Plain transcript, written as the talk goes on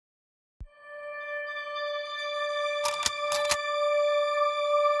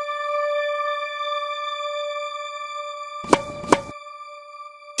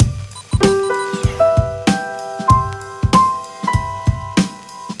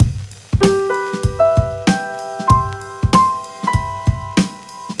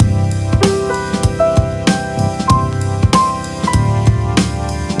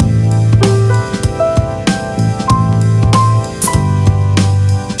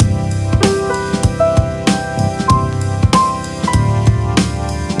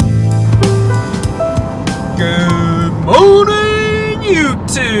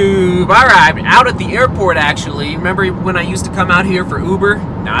YouTube! Alright, out at the airport actually. Remember when I used to come out here for Uber?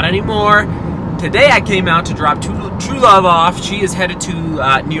 Not anymore. Today I came out to drop True Love off. She is headed to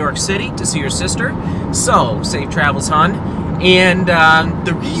New York City to see her sister. So, safe travels, hon. And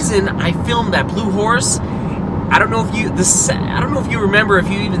the reason I filmed that blue horse, I don't know if you remember, if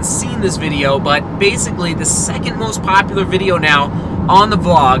you even seen this video, but basically the second most popular video now on the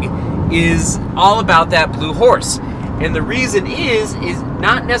vlog is all about that blue horse. And the reason is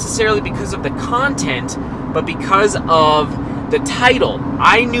not necessarily because of the content, but because of the title.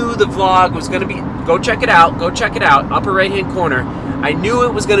 I knew the vlog was going to be, go check it out, upper right hand corner. I knew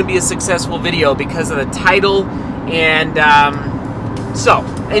it was going to be a successful video because of the title. And so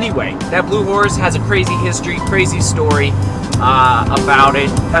anyway, that blue horse has a crazy history, crazy story about it.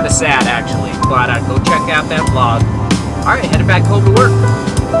 Kind of sad actually, but go check out that vlog. All right, headed back home to work.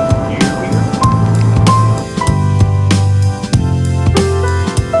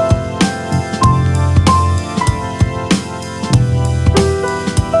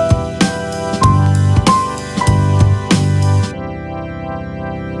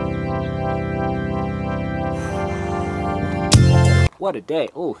 What a day.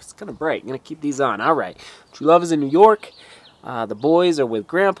 Oh, it's gonna break. I'm gonna keep these on. All right. True Love is in New York. The boys are with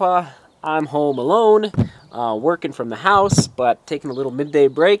Grandpa. I'm home alone, working from the house, but taking a little midday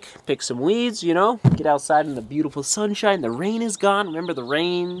break, pick some weeds, you know, get outside in the beautiful sunshine. The rain is gone. Remember the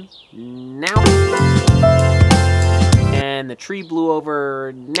rain now? And the tree blew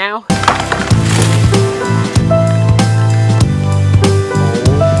over now.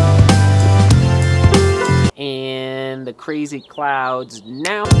 And the crazy clouds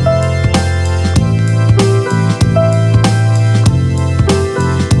now.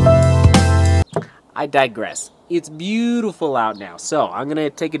 I digress. It's beautiful out now, so I'm gonna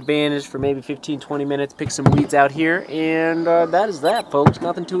take advantage for maybe 15-20 minutes, pick some weeds out here, and that is that, folks.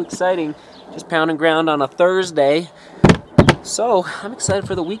 Nothing too exciting, just pounding ground on a Thursday. So I'm excited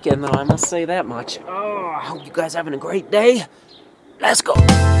for the weekend, though, I must say that much. Oh, I hope you guys are having a great day. Let's go.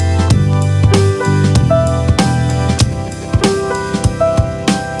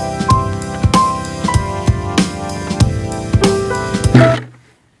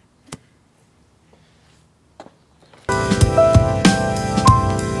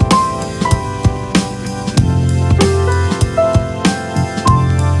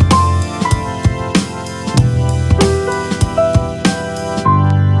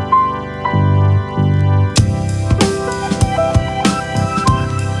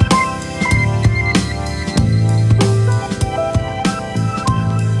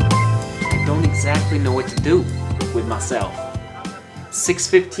 Know what to do with myself.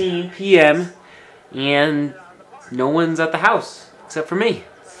 6:15 p.m. and no one's at the house except for me.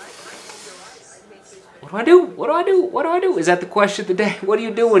 What do I do? What do I do? What do I do? Is that the question of the day? What do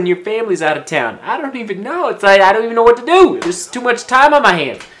you do when your family's out of town? I don't even know. It's like I don't even know what to do. There's too much time on my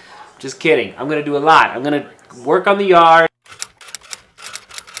hands. Just kidding. I'm gonna do a lot. I'm gonna work on the yard,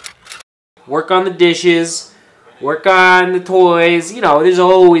 work on the dishes, work on the toys. You know, there's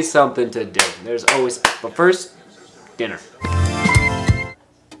always something to do. There's always, but first, dinner.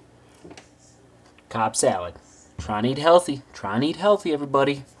 Cobb salad. Try to eat healthy. Try and eat healthy,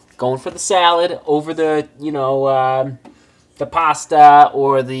 everybody. Going for the salad over the, you know, the pasta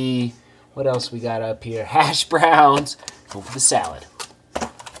or the, what else we got up here? Hash browns. Go for the salad.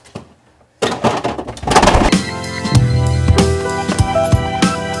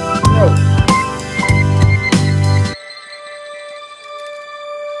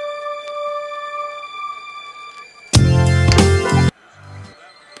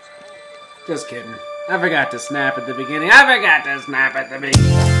 Just kidding. I forgot to snap at the beginning.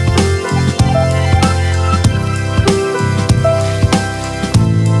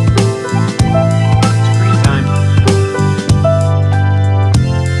 Screen time.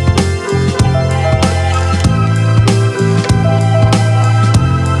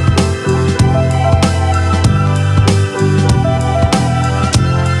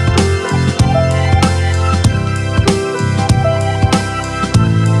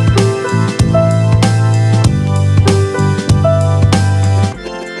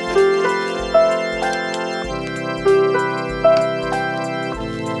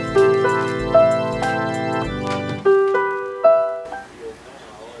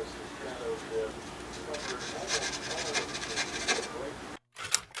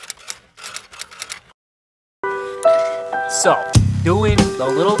 So, doing the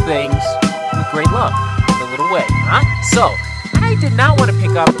little things with great love, the little way, huh? So, I did not want to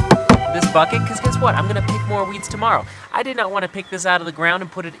pick up this bucket, because guess what? I'm going to pick more weeds tomorrow. I did not want to pick this out of the ground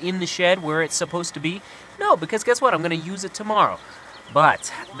and put it in the shed where it's supposed to be. No, because guess what? I'm going to use it tomorrow.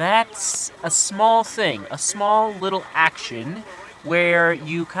 But that's a small thing, a small little action where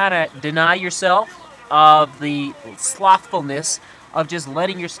you kind of deny yourself of the slothfulness of just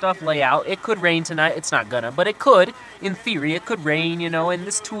letting your stuff lay out. It could rain tonight. It's not gonna, but it could. In theory, it could rain, you know, and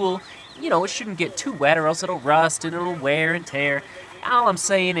this tool, you know, it shouldn't get too wet or else it'll rust and it'll wear and tear. All I'm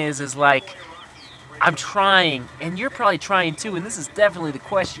saying is like, I'm trying, and you're probably trying too, and this is definitely the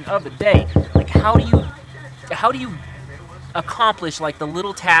question of the day. Like, how do you accomplish like the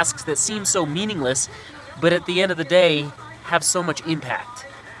little tasks that seem so meaningless, but at the end of the day have so much impact?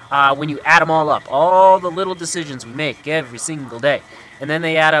 When you add them all up, all the little decisions we make every single day, and then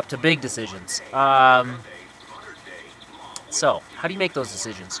they add up to big decisions. So, how do you make those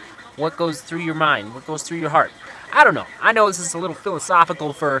decisions? What goes through your mind? What goes through your heart? I don't know. I know this is a little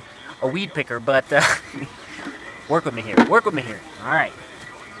philosophical for a weed picker, but work with me here. Work with me here. All right.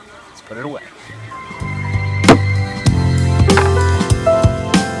 Let's put it away.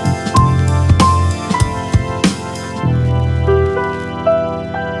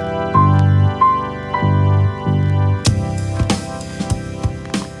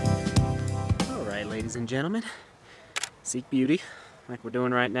 Ladies and gentlemen, seek beauty like we're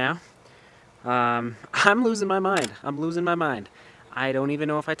doing right now. I'm losing my mind. I'm losing my mind. I don't even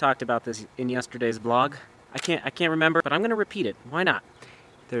know if I talked about this in yesterday's vlog. I can't remember, but I'm gonna repeat it. Why not?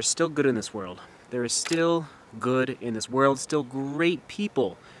 There's still good in this world. There is still good in this world. Still great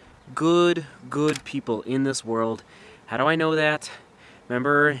people. Good people in this world. How do I know that?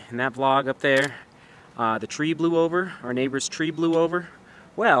 Remember in that vlog up there, the tree blew over. Our neighbor's tree blew over.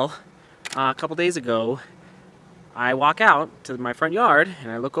 Well, a couple days ago, I walk out to my front yard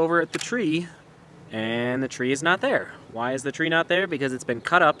and I look over at the tree, and the tree is not there. Why is the tree not there? Because it's been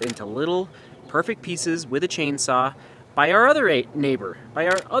cut up into little perfect pieces with a chainsaw by our other neighbor.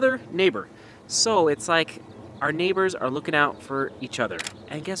 So it's like our neighbors are looking out for each other.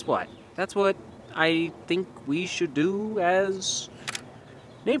 And guess what? That's what I think we should do as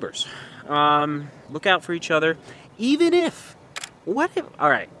neighbors. Look out for each other. Even if, what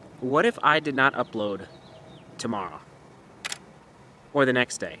if I did not upload tomorrow or the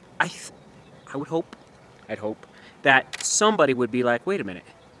next day? I'd hope that somebody would be like, wait a minute,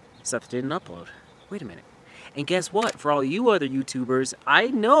 Seth didn't upload. Wait a minute. And guess what? For all you other YouTubers, I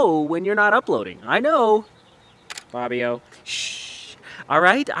know when you're not uploading. I know. Fabio. Shh.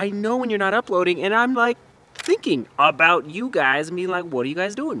 Alright? I know when you're not uploading, and I'm like thinking about you guys and being like, what are you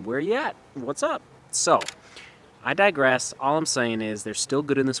guys doing? Where are you at? What's up? So, I digress. All I'm saying is there's still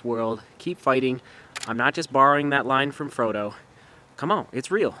good in this world. Keep fighting. I'm not just borrowing that line from Frodo. Come on,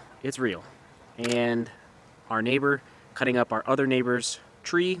 it's real. It's real. And our neighbor cutting up our other neighbor's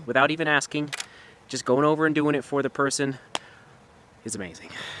tree without even asking, just going over and doing it for the person is amazing.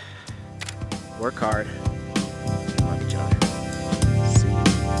 Work hard.